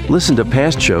 Listen to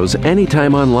past shows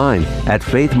anytime online at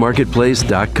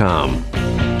faithmarketplace.com.